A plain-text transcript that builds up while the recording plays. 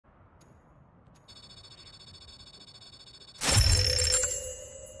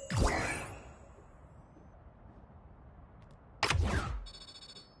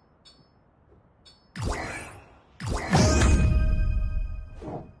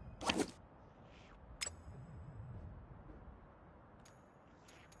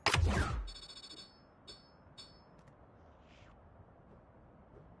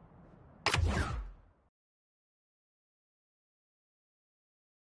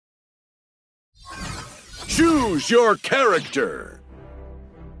Choose your character.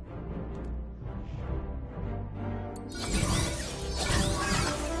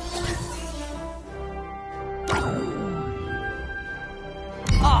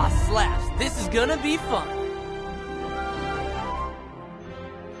 Aw, slaps. This is gonna be fun.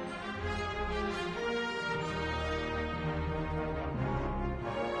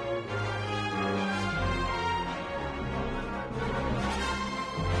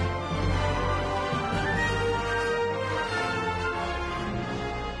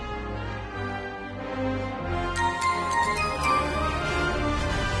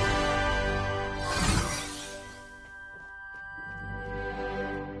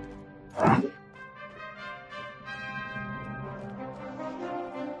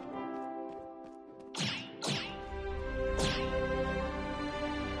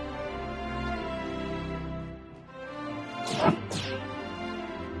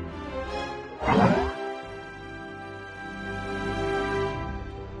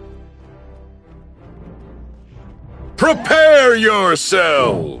 Prepare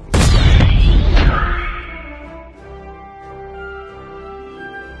yourselves!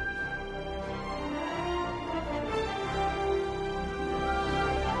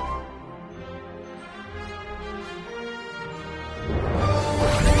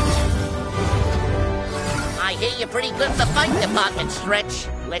 I hear you're pretty good in the fight department, Stretch.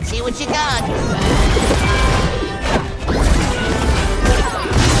 Let's see what you got.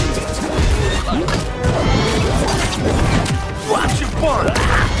 Watch your butt!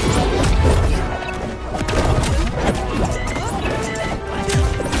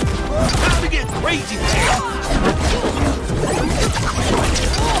 Time to get crazy,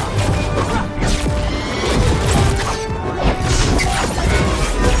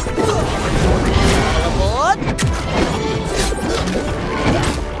 All aboard.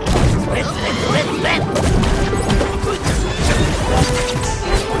 Let's.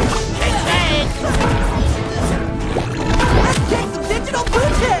 Bang, bang. Let's take some digital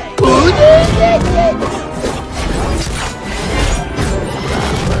booty!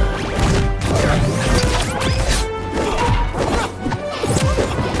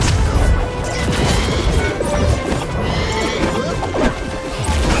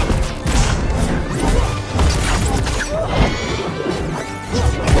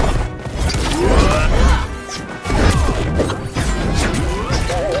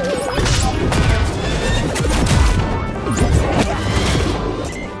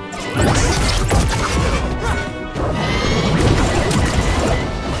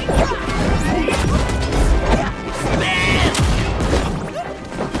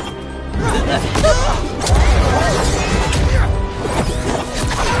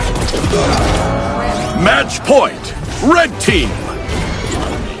 Match point! Red team!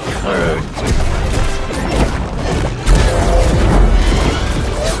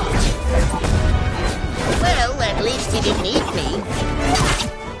 Well, at least he didn't eat me.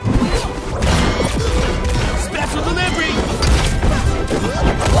 Special delivery!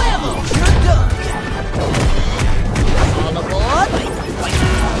 Well, you're done! All aboard.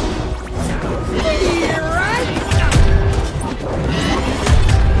 You're right!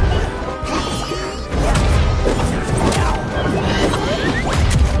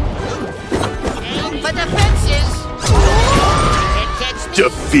 Aim for the fences. Can't catch me.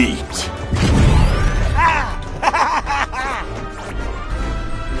 Defeat!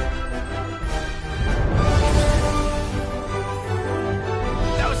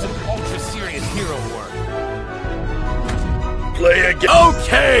 That was some ultra-serious hero work. Play again.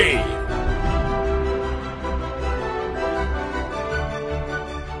 Okay!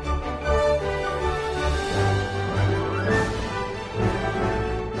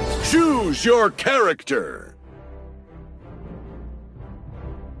 Choose your character.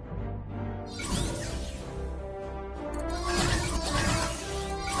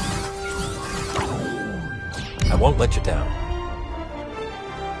 I won't let you down.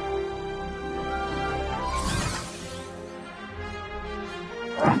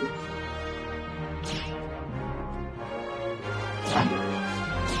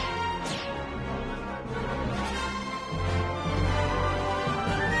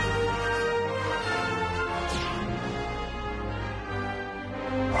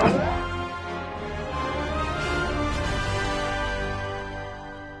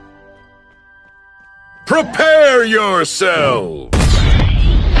 Prepare yourselves!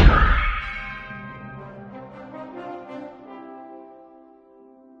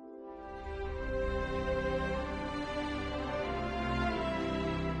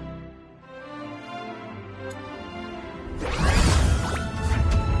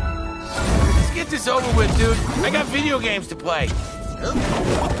 Let's get this over with, dude. I got video games to play.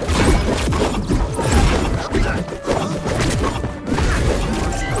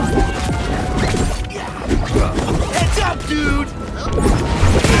 Heads up, dude!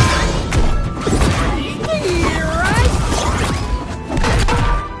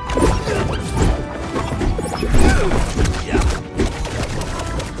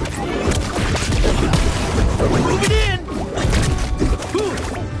 Move it in!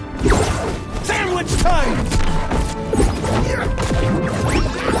 Sandwich time!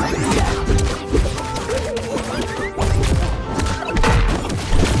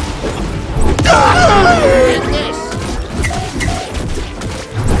 Take this.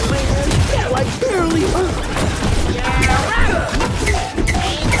 That like barely hurt.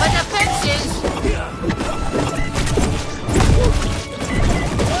 Aim for the fences.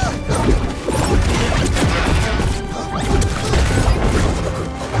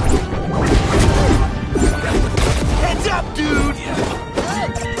 Heads up, dude!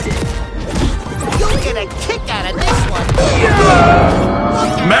 You'll get a kick out of this one.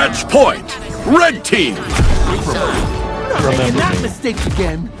 Match point. Red team. Not making that mistake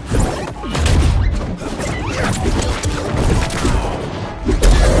again.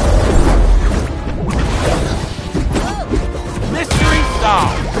 Mystery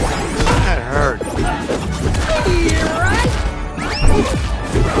solved. That hurt.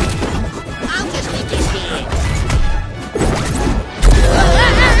 I'll just leave this here.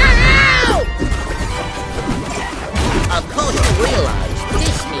 Of course you realize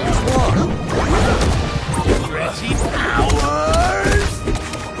this means war. Stretchy powers!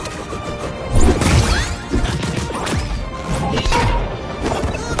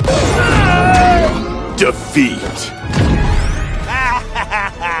 Defeat.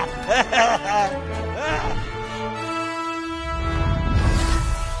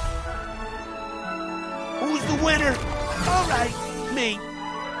 Who's the winner? All right, me.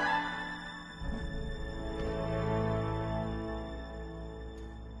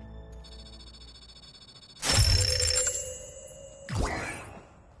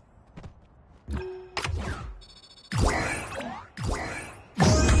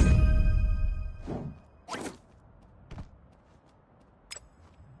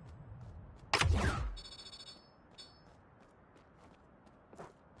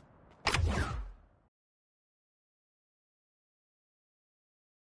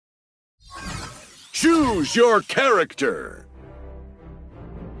 Choose your character.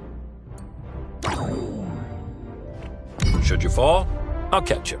 Should you fall, I'll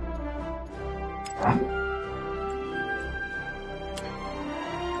catch you.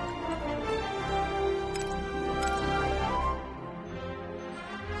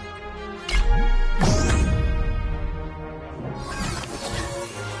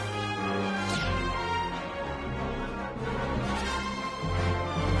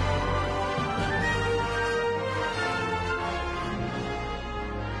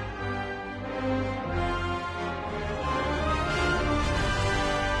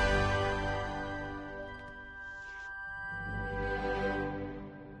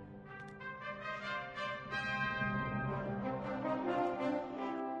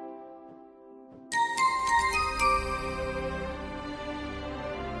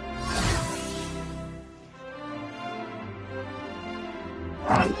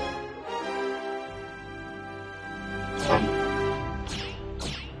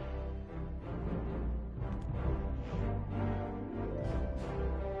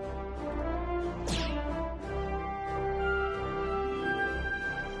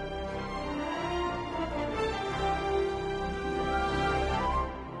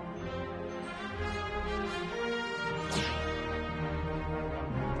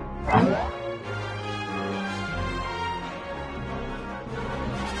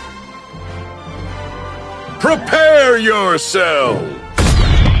 Prepare yourself.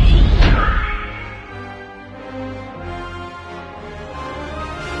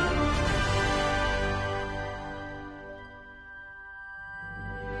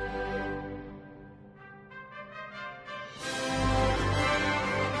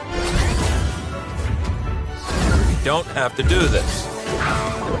 You don't have to do this.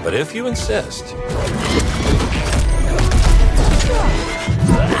 But if you insist...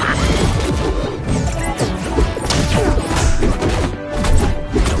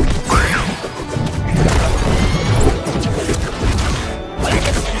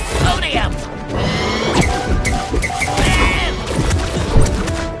 Sodium!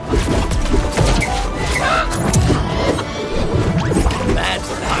 That's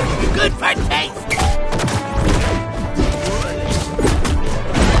not good for taste!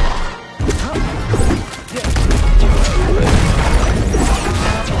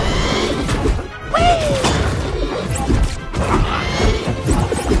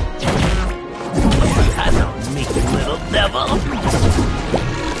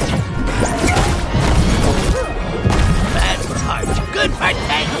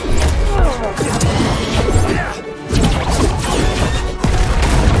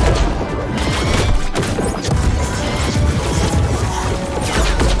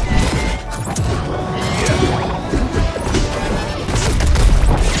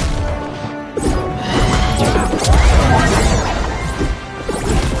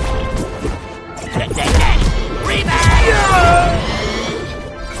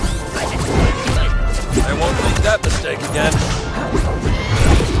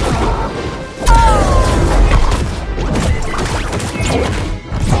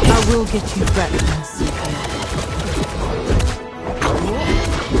 get you back in a second.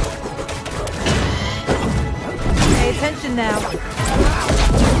 Pay attention now.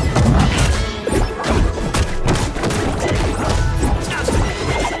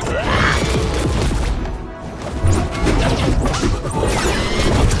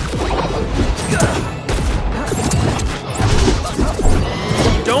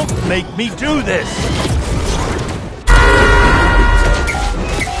 Don't make me do this!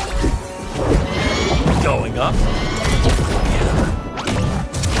 Going up.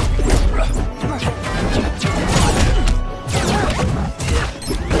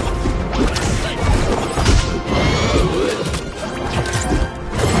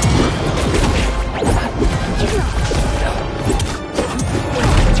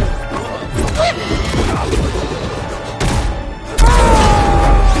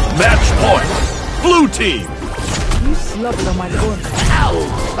 Match point! Blue team! You slobbered on my corner. Ow!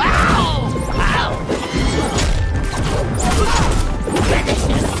 Ow! Ow! Finish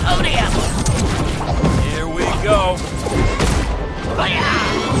him, Odium! Here we go.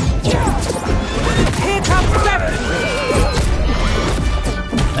 Here comes Gilbert!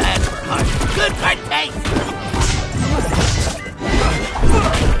 Bad for heart, good for taste!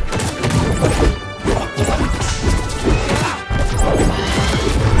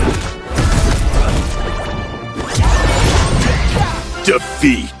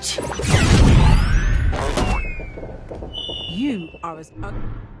 Defeat! You are as ugly.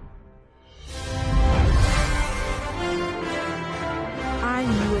 I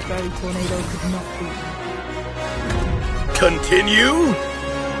knew a very tornado could not be. Continue?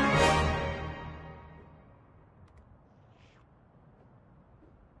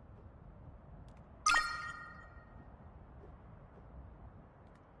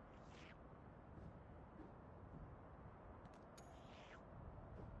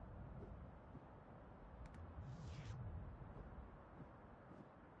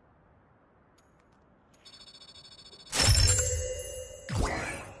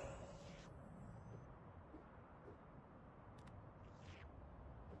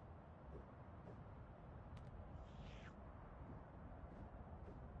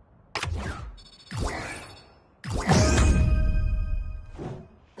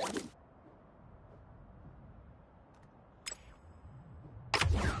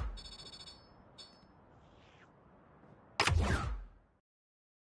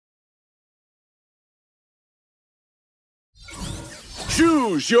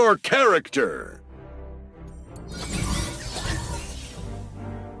 Choose your character.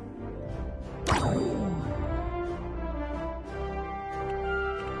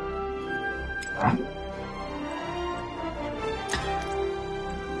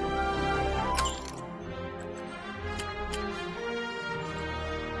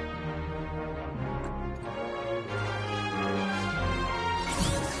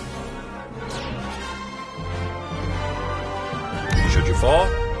 Should you fall,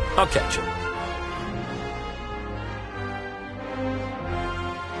 I'll catch you.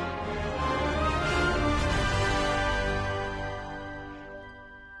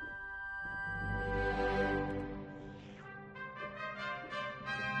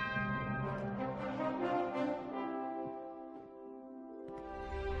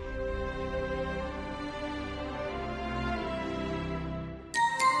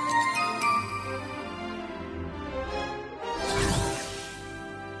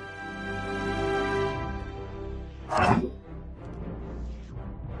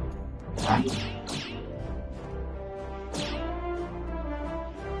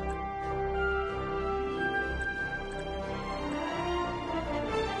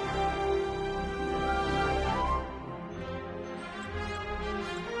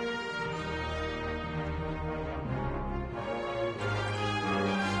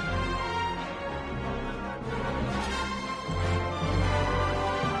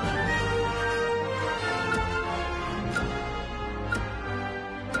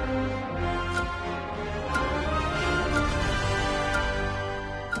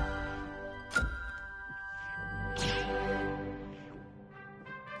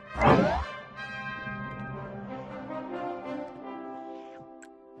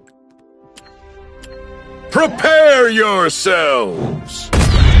 Prepare yourselves!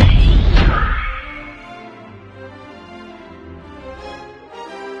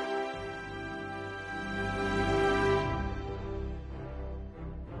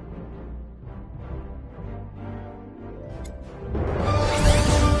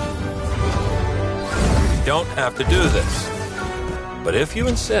 You don't have to do this. But if you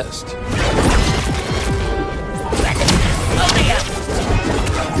insist... Odium!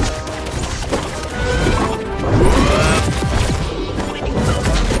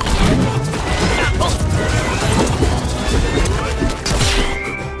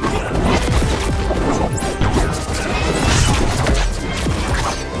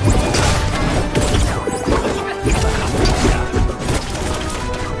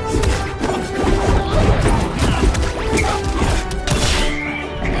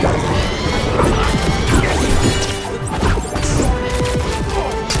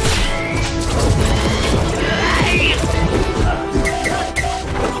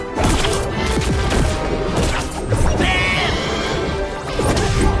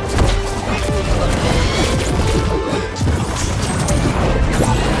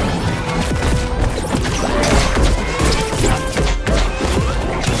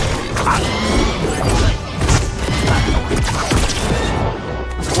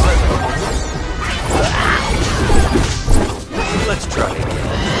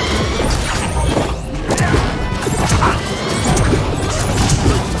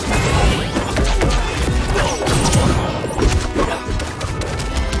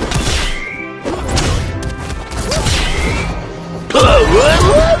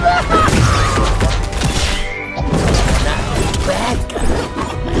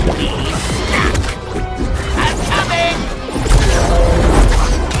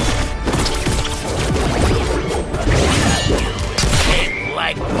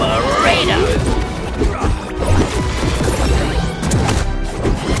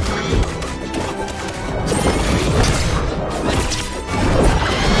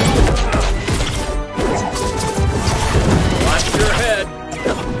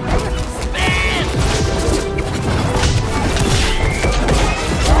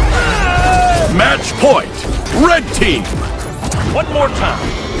 Red team! One more time.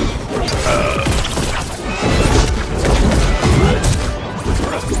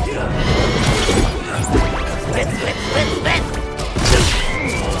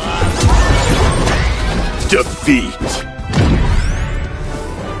 Defeat!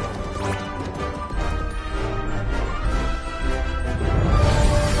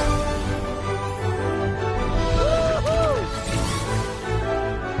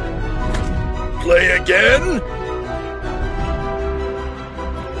 Play again?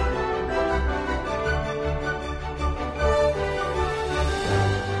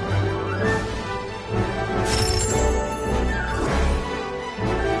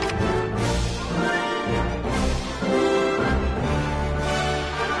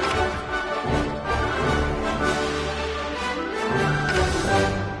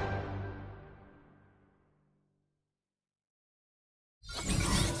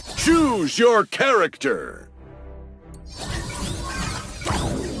 Choose your character.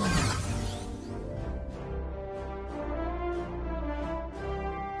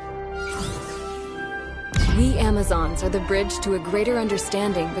 We Amazons are the bridge to a greater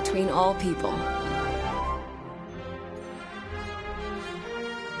understanding between all people.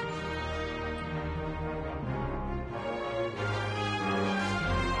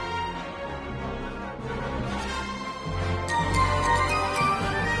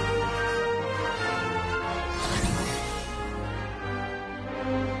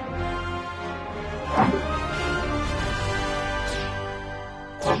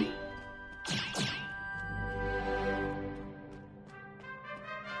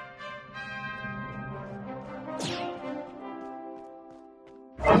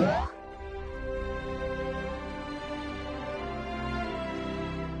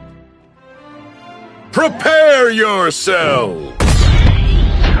 Prepare yourself!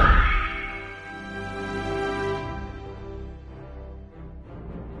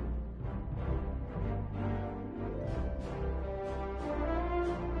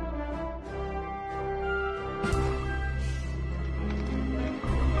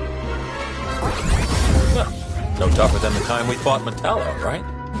 No tougher than the time we fought Metallo, right?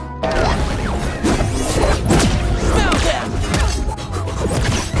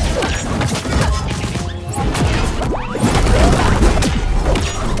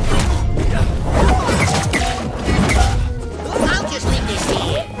 I'll just leave this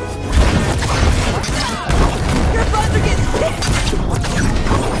here. Your buns are getting sick!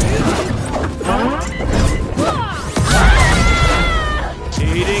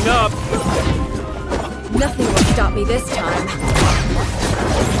 Heating up. Nothing will stop me this time.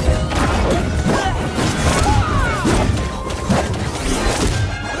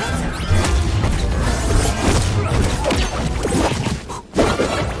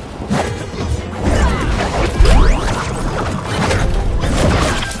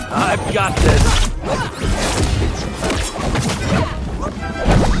 I've got this.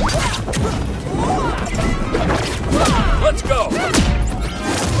 Let's go!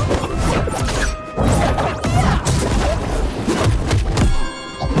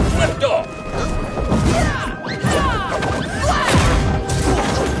 Lift off!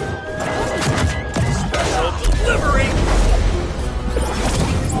 Special delivery.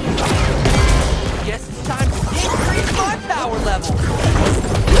 Guess it's time to increase my power level!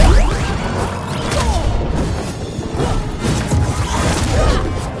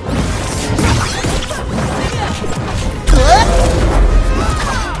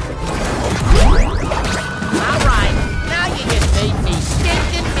 Alright, now you just made me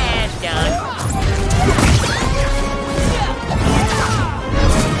stinking mad, done.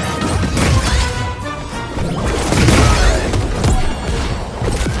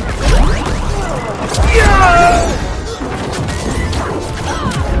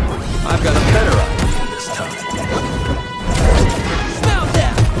 I've got a better idea this time. Smell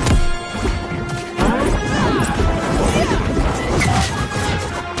that!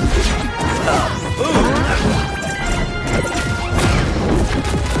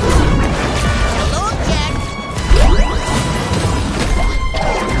 Hello, Jack.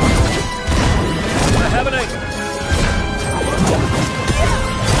 I have an angle.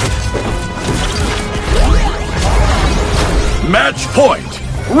 Match point!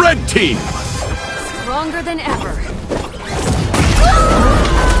 Red team! Stronger than ever.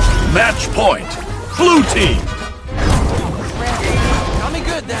 Match point! Blue team! Got me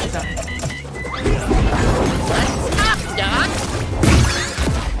good that time. Stop, Don.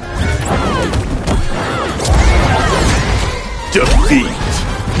 Defeat!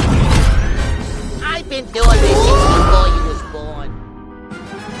 I've been doing this since before you was born.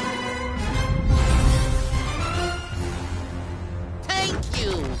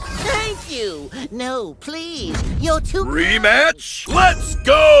 you. No, please. You're too... Rematch? Let's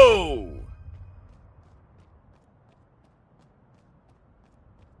go!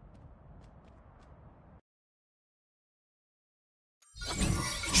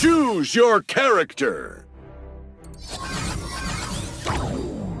 Choose your character.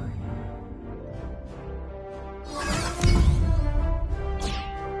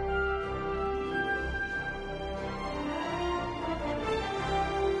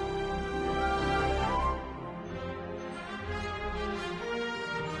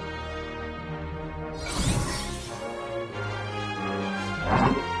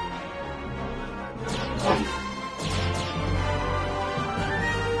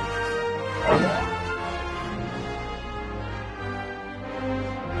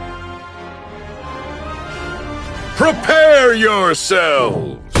 Prepare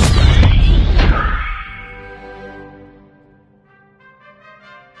yourselves!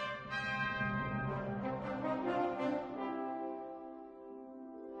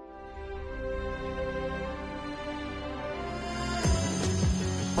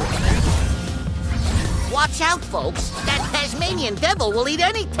 Watch out, folks. That Tasmanian devil will eat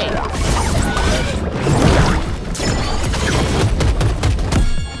anything.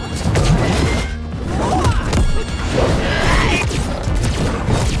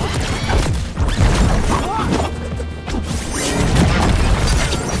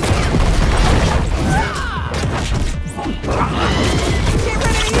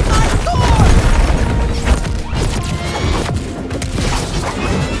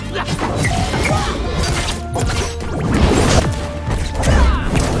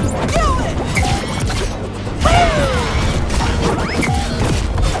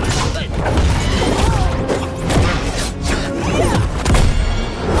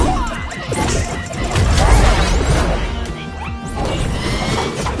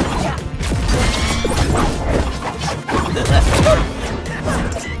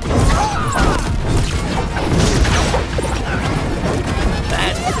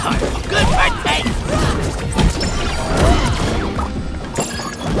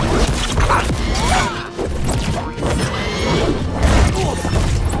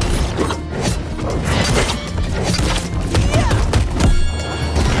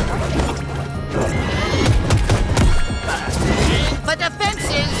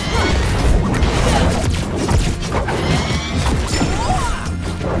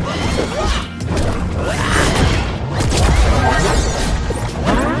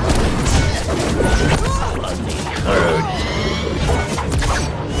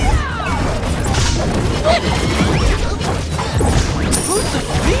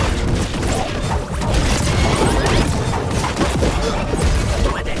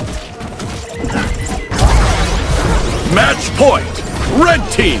 Match point!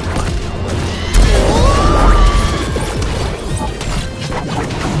 Red team!